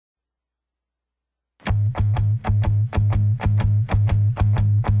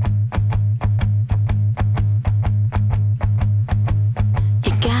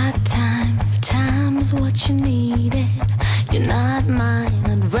what you needed. You're not mine,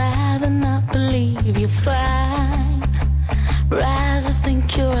 I'd rather not believe you're fine. Rather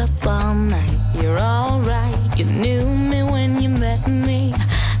think you're up all night. You're alright, you knew me when you met me.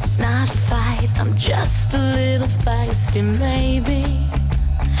 It's not a fight, I'm just a little feisty.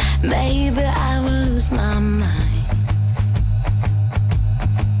 Maybe I will lose my mind.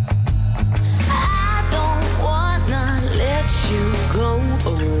 I don't wanna let you go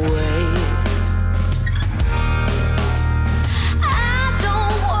away. I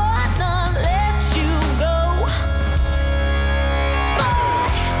don't wanna let you go.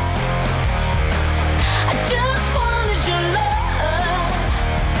 Boy, I just wanted your love.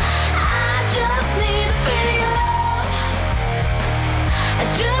 I just need a bit of your love. I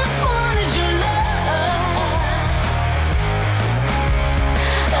just wanted your love.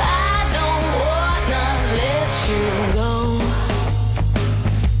 I don't wanna let you go.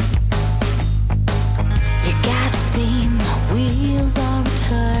 You got steam, my wheels are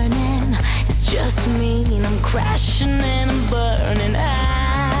turning. It's just me and I'm crashing and I'm burning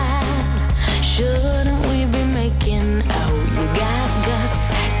out. Shouldn't we be making out? You got guts,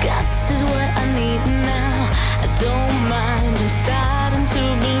 guts is what I need now. I don't